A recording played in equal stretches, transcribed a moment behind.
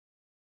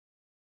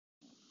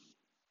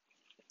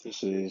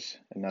This is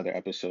another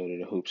episode of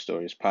the Hoop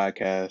Stories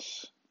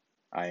podcast.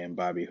 I am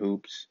Bobby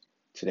Hoops.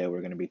 Today we're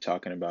going to be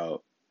talking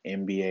about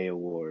NBA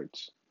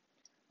awards.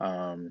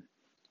 Um,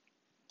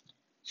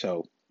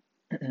 so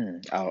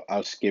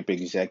I'll skip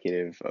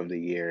Executive of the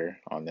Year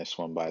on this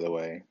one, by the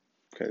way,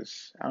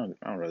 because I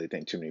don't really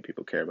think too many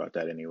people care about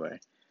that anyway.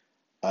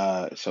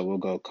 So we'll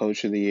go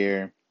Coach of the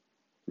Year,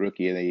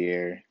 Rookie of the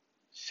Year,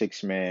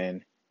 Six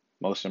Man,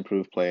 Most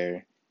Improved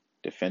Player,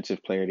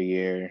 Defensive Player of the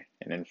Year,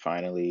 and then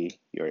finally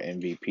your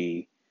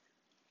MVP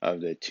of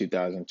the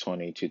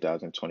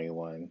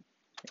 2020-2021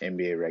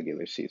 NBA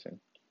regular season.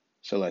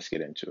 So let's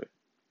get into it.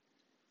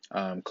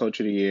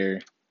 Coach of the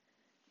year,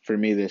 for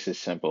me, this is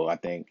simple. I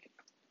think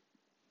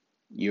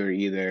you're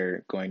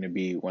either going to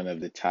be one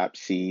of the top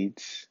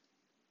seeds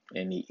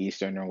in the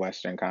Eastern or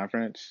Western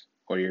Conference,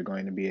 or you're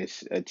going to be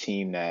a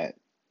team that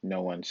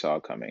no one saw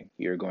coming.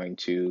 You're going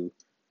to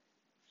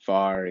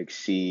far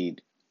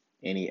exceed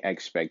any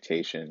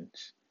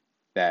expectations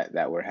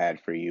that were had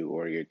for you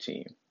or your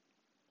team.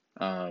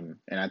 And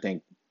I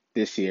think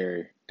this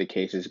year the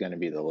case is going to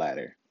be the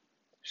latter.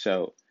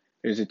 So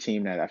there's a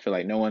team that I feel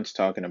like no one's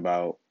talking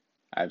about.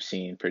 I've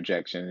seen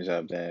projections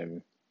of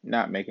them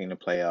not making the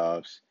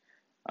playoffs,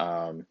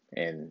 and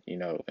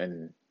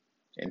in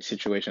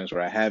situations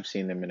where I have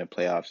seen them in the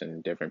playoffs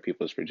and different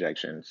people's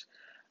projections,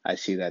 I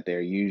see that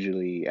they're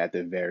usually at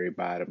the very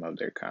bottom of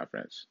their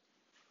conference.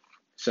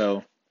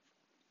 So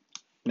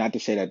not to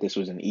say that this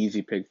was an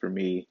easy pick for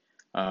me.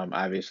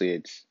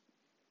 Obviously,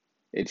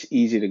 it's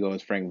easy to go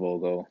with Frank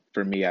Vogel.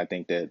 For me, I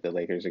think that the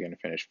Lakers are going to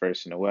finish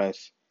first in the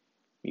West.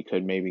 You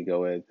could maybe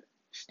go with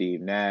Steve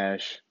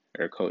Nash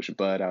or Coach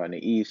Bud out in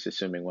the East,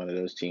 assuming one of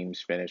those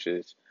teams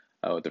finishes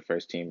with the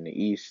first team in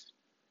the East.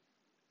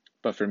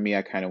 But for me,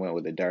 I kind of went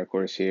with the dark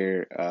horse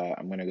here.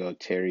 I'm going to go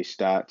Terry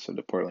Stotts of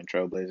the Portland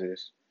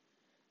Trailblazers.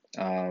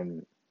 I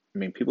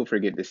mean, people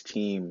forget this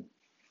team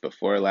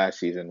before last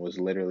season was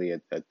literally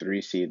a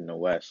three seed in the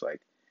West.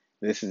 Like,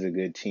 this is a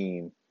good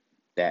team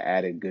that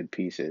added good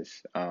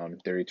pieces.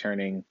 They're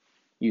returning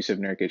Yusuf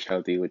Nurkic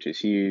healthy, which is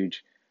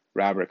huge.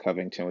 Robert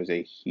Covington was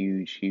a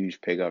huge,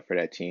 huge pickup for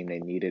that team. They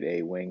needed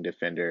a wing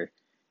defender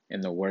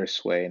in the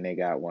worst way, and they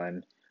got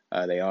one.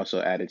 They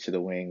also added to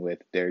the wing with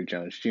Derrick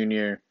Jones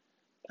Jr.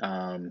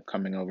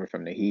 Coming over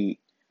from the Heat.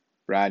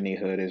 Rodney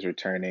Hood is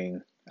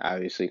returning.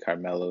 Obviously,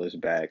 Carmelo is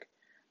back.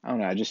 I don't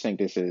know. I just think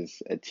this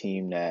is a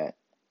team that,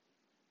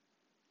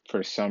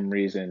 for some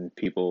reason,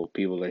 people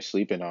are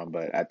sleeping on,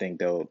 but I think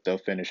they'll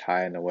finish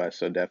high in the West.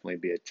 So definitely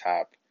be a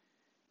top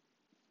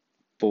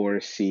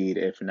four seed,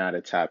 if not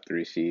a top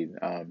three seed.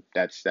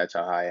 That's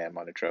how high I am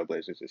on the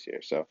Trailblazers this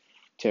year. So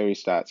Terry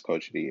Stotts,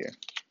 Coach of the Year.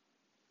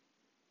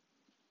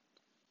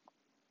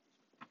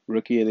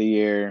 Rookie of the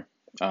Year.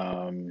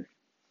 Had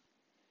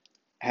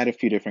a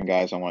few different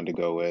guys I wanted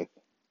to go with.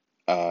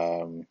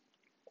 Um,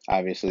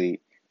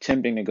 Obviously,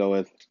 tempting to go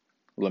with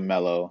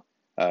LaMelo,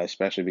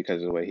 especially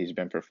because of the way he's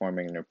been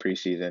performing in the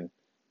preseason.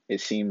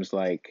 It seems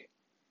like,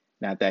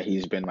 not that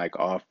he's been like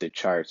off the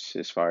charts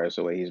as far as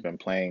the way he's been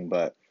playing,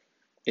 but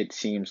it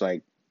seems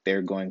like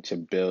they're going to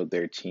build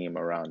their team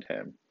around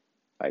him.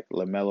 Like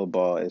LaMelo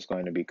Ball is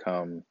going to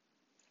become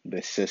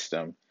the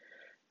system,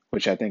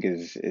 which I think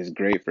is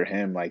great for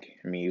him. Like,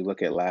 I mean, you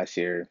look at last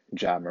year,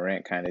 Ja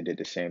Morant kind of did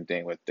the same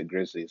thing with the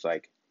Grizzlies.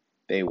 Like,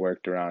 they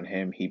worked around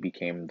him. He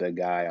became the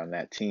guy on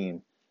that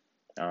team.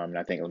 And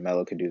I think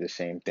LaMelo could do the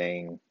same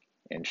thing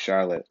in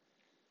Charlotte.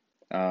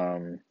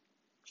 Um,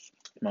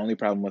 my only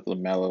problem with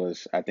LaMelo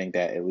is I think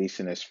that at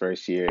least in his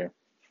first year,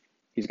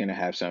 he's going to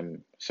have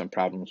some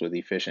problems with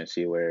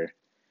efficiency where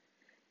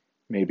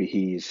maybe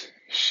he's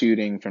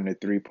shooting from the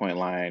 3 point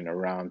line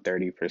around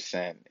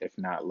 30%, if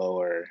not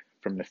lower,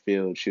 from the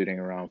field shooting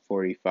around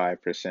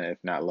 45%, if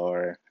not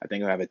lower. I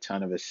think he'll have a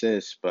ton of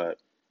assists, but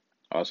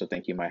I also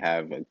think he might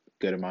have a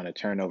good amount of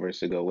turnovers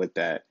to go with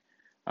that.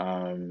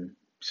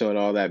 So, with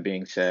all that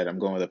being said, I'm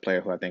going with a player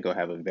who I think will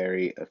have a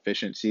very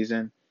efficient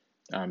season,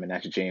 and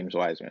that's James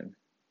Wiseman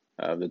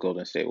of the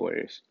Golden State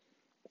Warriors.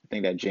 I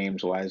think that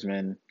James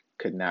Wiseman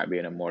could not be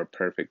in a more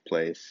perfect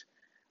place.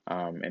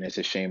 And it's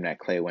a shame that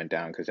Clay went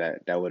down because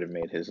that would have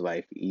made his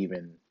life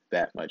even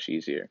that much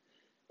easier.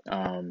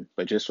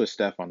 But just with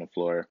Steph on the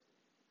floor,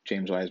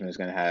 James Wiseman is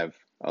going to have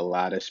a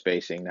lot of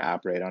spacing to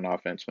operate on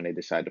offense when they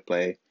decide to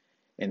play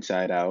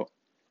inside out.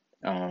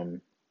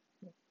 Um,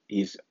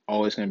 he's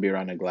always going to be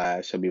around the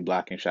glass. He'll be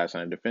blocking shots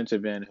on the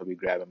defensive end. He'll be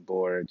grabbing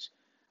boards.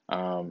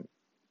 Um,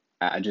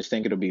 I just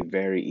think it'll be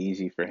very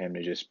easy for him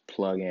to just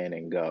plug in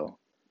and go.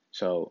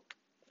 So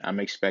I'm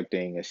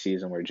expecting a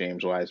season where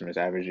James Wiseman is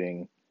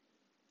averaging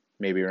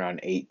maybe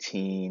around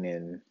 18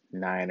 and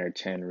 9 or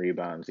 10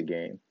 rebounds a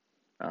game.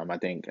 I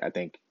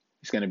think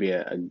it's going to be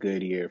a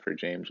good year for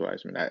James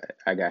Wiseman.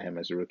 I got him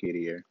as a rookie of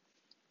the year.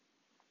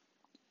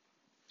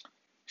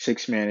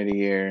 Six man of the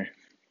year.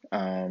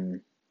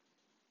 Um,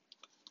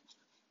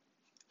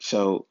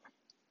 so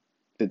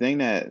the thing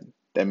that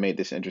made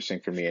this interesting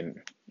for me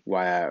and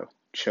why I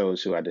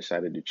chose who I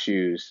decided to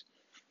choose,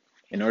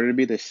 in order to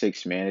be the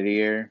sixth man of the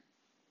year,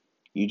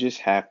 you just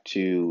have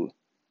to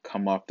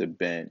come off the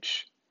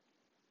bench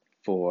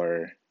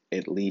for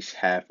at least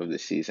half of the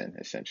season,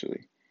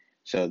 essentially.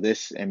 So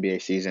this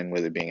NBA season,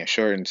 with it being a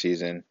shortened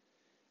season,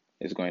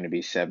 is going to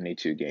be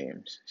 72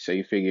 games. So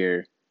you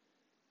figure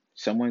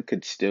someone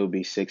could still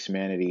be sixth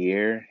man of the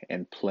year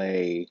and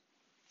play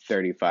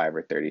 35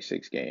 or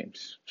 36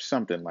 games,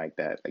 something like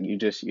that. Like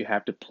you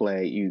have to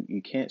play.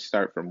 You can't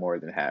start for more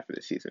than half of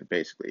the season.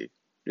 Basically,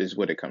 is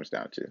what it comes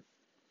down to.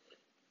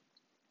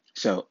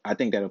 So I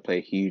think that'll play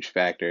a huge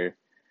factor.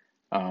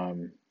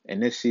 In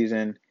this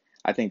season,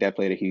 I think that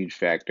played a huge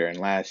factor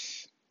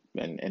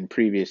in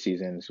previous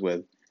seasons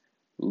with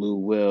Lou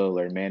Will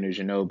or Manu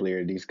Ginobili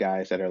or these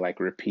guys that are like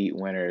repeat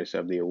winners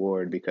of the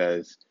award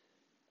because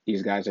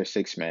these guys are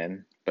six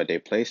men, but they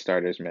play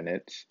starters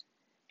minutes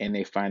and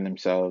they find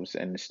themselves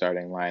in the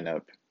starting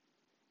lineup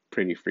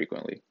pretty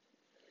frequently.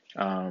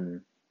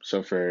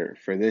 So for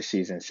this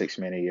season, six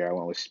man a year, I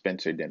went with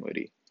Spencer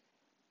Dinwiddie.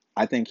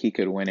 I think he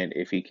could win it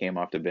if he came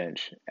off the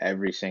bench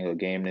every single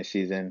game this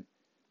season.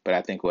 But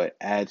I think what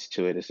adds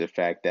to it is the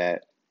fact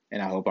that,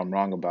 and I hope I'm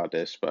wrong about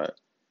this, but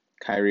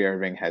Kyrie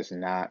Irving has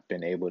not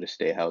been able to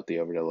stay healthy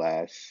over the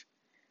last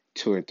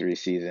 2 or 3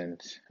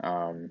 seasons.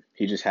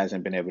 He just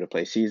hasn't been able to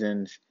play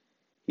seasons.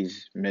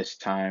 He's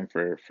missed time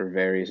for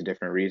various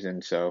different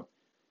reasons. So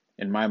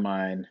in my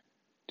mind,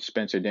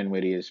 Spencer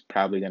Dinwiddie is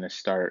probably going to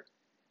start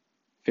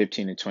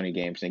 15 to 20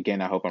 games. And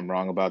again, I hope I'm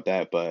wrong about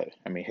that, but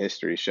I mean,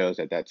 history shows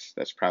that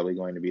that's probably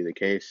going to be the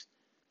case.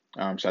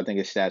 So I think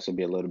his stats will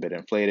be a little bit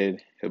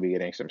inflated. He'll be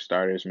getting some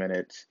starters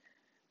minutes.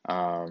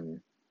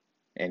 Um,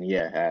 and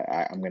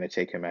yeah, I'm going to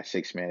take him as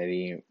six man of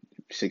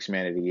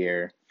the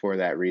year for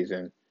that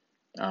reason.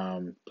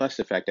 Plus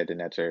the fact that the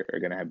Nets are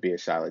going to be a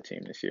solid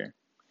team this year.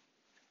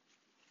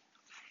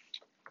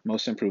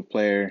 Most improved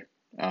player.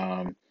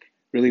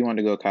 Really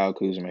wanted to go Kyle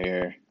Kuzma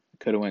here.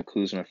 Could have went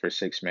Kuzma for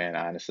six man.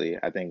 Honestly,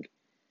 I think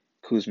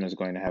Kuzma is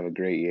going to have a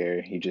great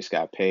year. He just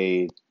got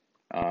paid,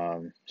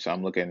 so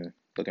I'm looking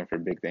for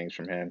big things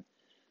from him.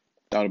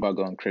 Thought about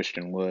going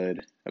Christian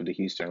Wood of the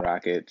Houston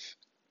Rockets.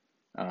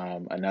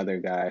 Another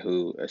guy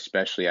who,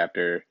 especially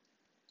after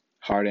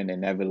Harden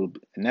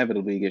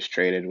inevitably gets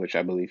traded, which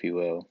I believe he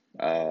will.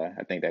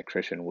 I think that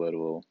Christian Wood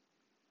will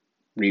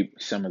reap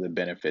some of the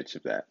benefits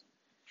of that.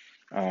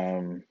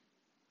 Um,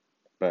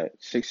 but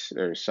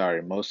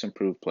most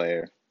improved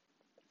player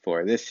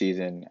for this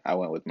season, I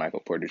went with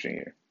Michael Porter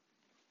Jr.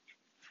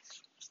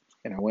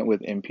 And I went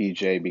with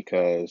MPJ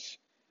because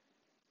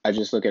I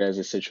just look at it as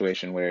a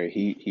situation where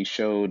he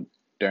showed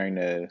during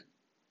the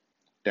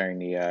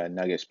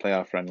Nuggets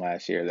playoff run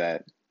last year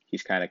that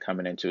he's kind of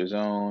coming into his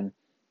own.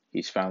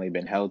 He's finally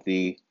been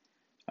healthy.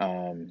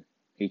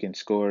 He can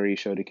score. He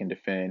showed he can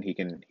defend. He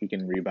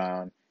can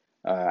rebound.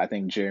 I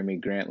think Jeremy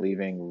Grant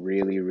leaving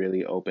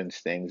really opens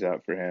things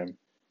up for him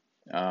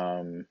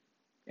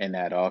in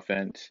that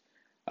offense,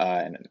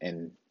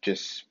 and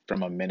just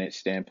from a minute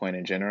standpoint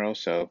in general.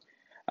 So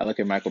I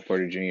look at Michael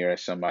Porter Jr.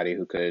 as somebody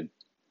who could,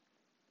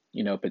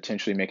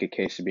 potentially make a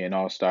case to be an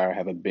all-star,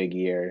 have a big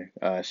year,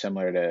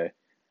 similar to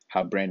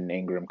how Brandon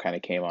Ingram kind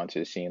of came onto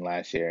the scene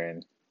last year,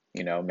 and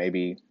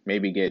maybe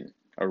get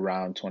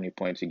around 20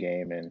 points a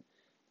game, and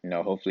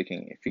hopefully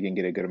if he can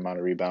get a good amount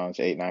of rebounds,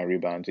 8-9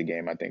 rebounds a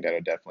game, I think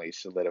that'll definitely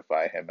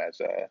solidify him as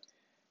the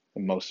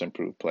most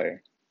improved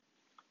player.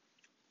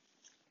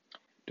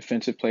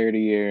 Defensive player of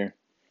the year.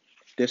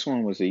 This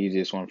one was the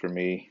easiest one for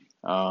me.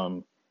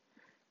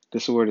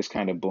 This award is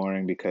kind of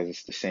boring because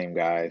it's the same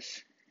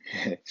guys.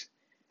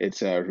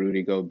 It's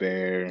Rudy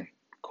Gobert,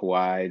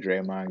 Kawhi,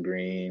 Draymond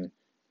Green,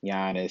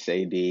 Giannis,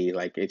 AD.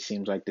 Like it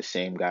seems like the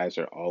same guys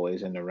are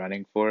always in the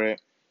running for it.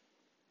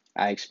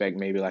 I expect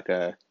maybe like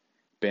a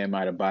Bam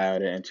Adebayo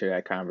to enter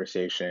that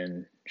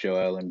conversation,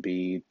 Joel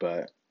Embiid,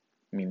 but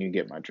I mean you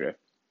get my drift.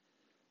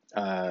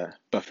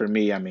 But for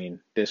me, I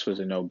mean this was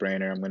a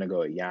no-brainer. I'm gonna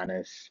go with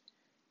Giannis.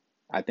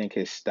 I think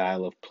his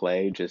style of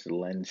play just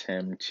lends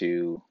him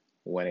to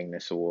winning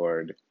this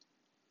award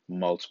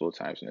multiple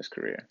times in his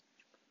career.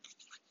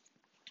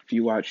 If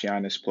you watch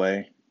Giannis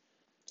play,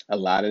 a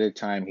lot of the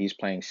time he's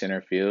playing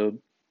center field,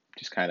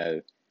 just kind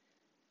of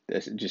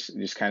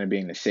just kind of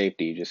being the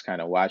safety, just kind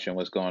of watching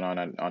what's going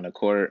on the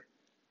court,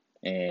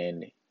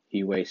 and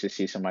he waits to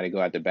see somebody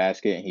go at the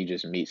basket, and he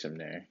just meets him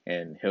there,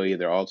 and he'll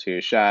either alter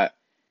your shot,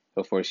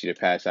 he'll force you to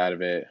pass out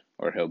of it,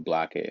 or he'll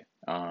block it.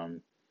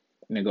 And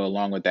to go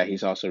along with that,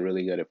 he's also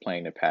really good at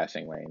playing the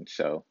passing lane.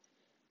 So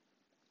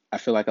I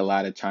feel like a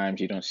lot of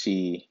times you don't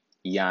see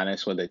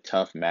Giannis with a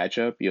tough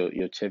matchup.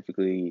 You'll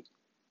typically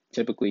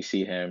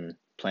see him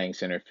playing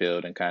center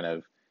field and kind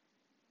of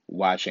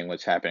watching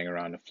what's happening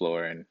around the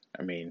floor. And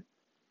I mean,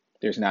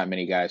 there's not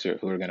many guys who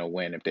are going to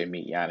win if they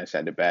meet Giannis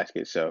at the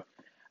basket. So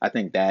I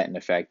think that and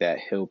the fact that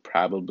he'll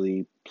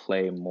probably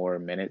play more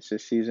minutes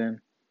this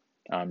season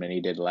than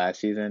he did last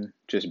season,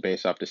 just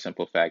based off the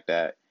simple fact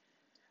that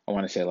I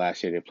want to say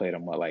last year they played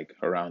him like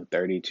around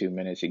 32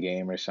 minutes a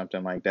game or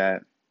something like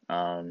that.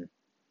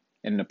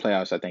 In the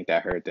playoffs, I think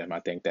that hurt them.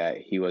 I think that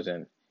he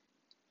wasn't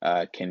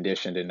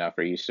conditioned enough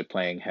or used to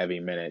playing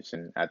heavy minutes,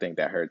 and I think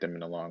that hurt them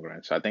in the long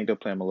run. So I think they'll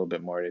play him a little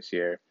bit more this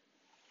year,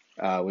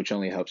 which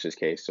only helps his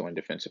case to win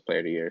Defensive Player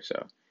of the Year.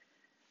 So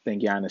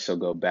think Giannis will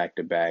go back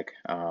to back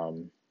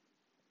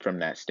from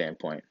that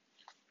standpoint.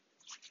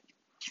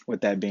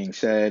 With that being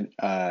said,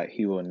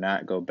 he will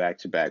not go back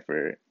to back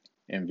for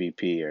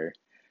MVP or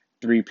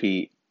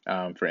three-peat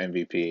for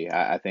MVP.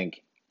 I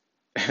think,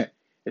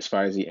 as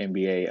far as the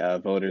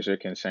NBA voters are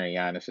concerned,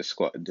 Giannis is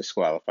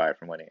disqualified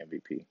from winning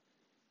MVP.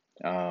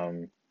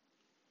 Um,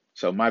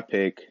 so my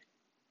pick,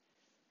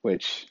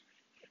 which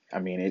I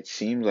mean, it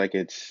seems like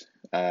it's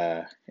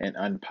an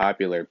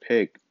unpopular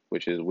pick,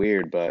 which is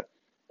weird, but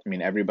I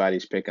mean,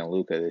 everybody's picking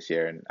Luka this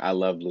year, and I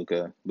love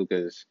Luka.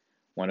 Luka's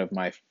one of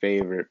my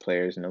favorite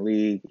players in the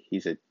league.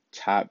 He's a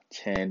top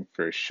 10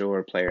 for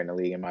sure player in the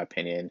league, in my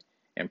opinion,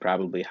 and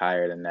probably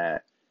higher than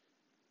that.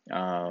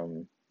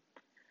 Um,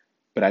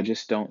 but I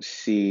just don't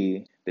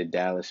see the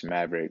Dallas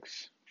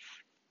Mavericks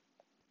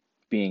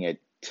being a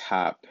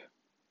top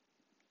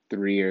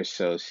three or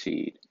so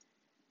seed.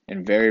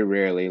 And very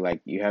rarely,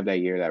 like you have that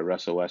year that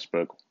Russell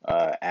Westbrook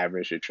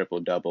averaged a triple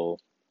double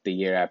the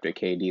year after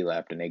KD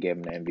left and they gave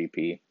him the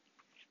MVP.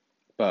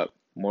 But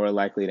more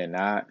likely than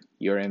not,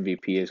 your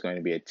MVP is going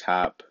to be a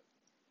top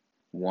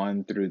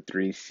 1 through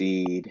 3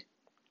 seed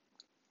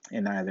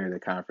in either of the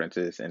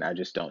conferences. And I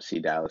just don't see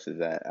Dallas as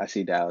that. I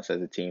see Dallas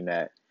as a team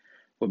that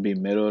would be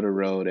middle of the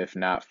road, if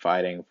not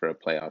fighting for a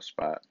playoff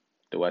spot.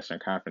 The Western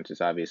Conference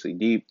is obviously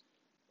deep.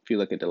 If you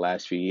look at the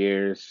last few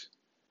years,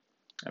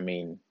 I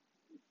mean,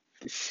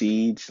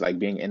 seeds, like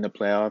being in the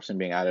playoffs and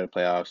being out of the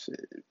playoffs,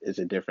 is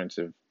a difference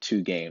of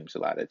 2 games a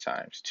lot of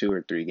times, 2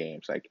 or 3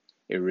 games. Like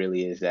it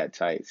really is that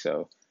tight.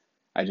 So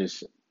I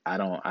just I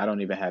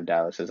don't even have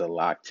Dallas as a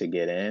lock to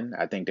get in.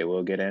 I think they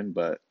will get in,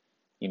 but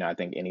I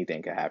think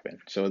anything could happen.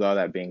 So with all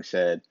that being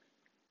said,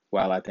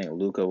 while I think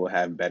Luka will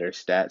have better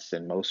stats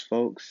than most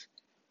folks,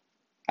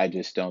 I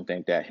just don't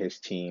think that his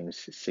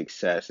team's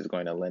success is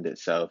going to lend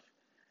itself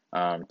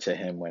to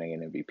him winning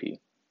an MVP.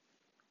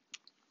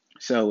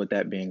 So with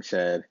that being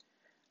said,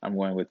 I'm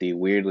going with the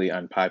weirdly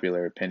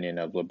unpopular opinion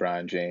of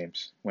LeBron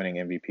James winning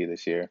MVP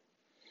this year,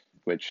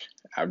 which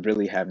I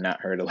really have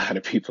not heard a lot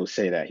of people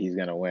say that he's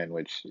going to win,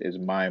 which is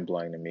mind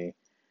blowing to me.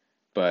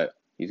 But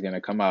he's going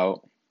to come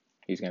out,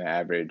 he's going to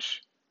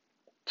average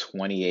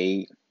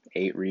 28,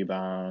 8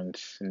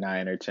 rebounds,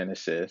 9 or 10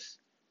 assists,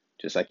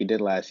 just like he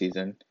did last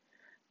season.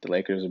 The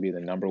Lakers will be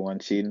the number 1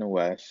 seed in the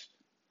West.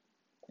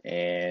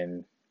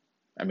 And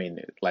I mean,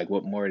 like,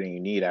 what more do you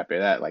need after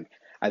that? Like,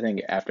 I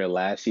think after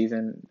last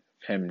season,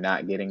 him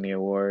not getting the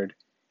award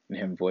and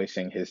him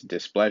voicing his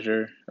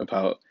displeasure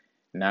about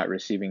not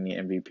receiving the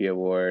MVP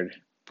award,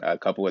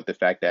 coupled with the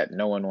fact that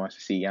no one wants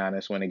to see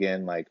Giannis win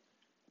again. Like,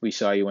 we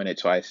saw you win it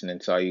twice and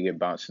then saw you get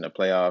bounced in the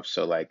playoffs.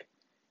 So, like,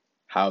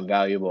 how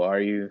valuable are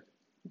you?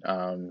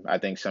 I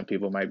think some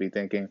people might be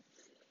thinking.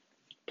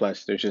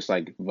 Plus, there's just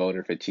like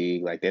voter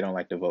fatigue. Like, they don't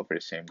like to vote for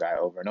the same guy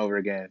over and over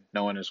again.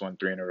 No one has won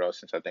 3 in a row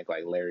since I think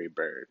like Larry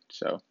Bird.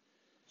 So,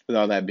 with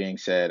all that being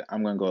said,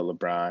 I'm going to go with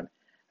LeBron. I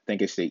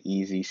think it's the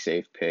easy,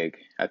 safe pick.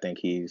 I think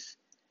he's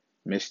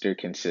Mr.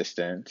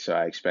 Consistent, so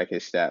I expect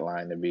his stat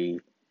line to be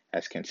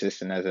as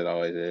consistent as it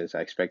always is.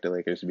 I expect the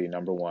Lakers to be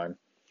number 1.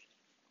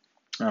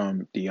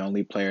 The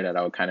only player that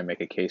I would kind of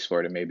make a case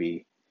for to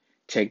maybe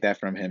take that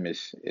from him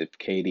is if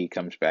KD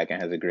comes back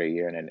and has a great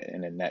year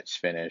and the Nets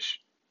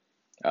finish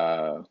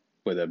uh,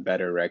 with a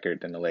better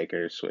record than the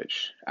Lakers,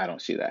 which I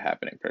don't see that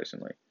happening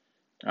personally.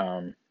 So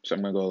I'm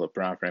going to go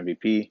LeBron for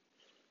MVP.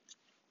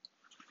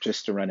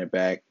 Just to run it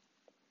back,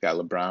 got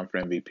LeBron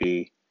for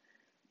MVP,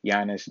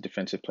 Giannis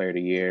Defensive Player of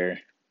the Year,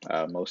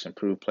 Most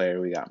Improved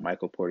Player. We got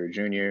Michael Porter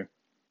Jr.,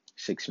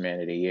 Sixth Man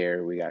of the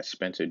Year. We got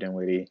Spencer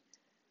Dinwiddie.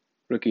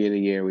 Rookie of the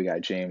Year, we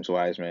got James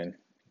Wiseman.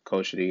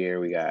 Coach of the Year,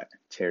 we got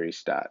Terry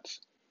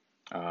Stotts.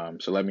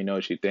 So let me know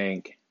what you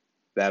think.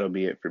 That'll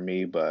be it for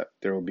me, but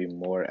there will be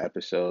more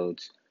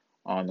episodes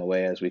on the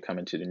way as we come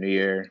into the new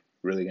year.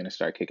 Really going to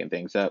start kicking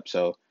things up.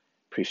 So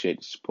appreciate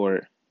the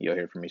support. You'll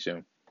hear from me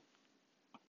soon.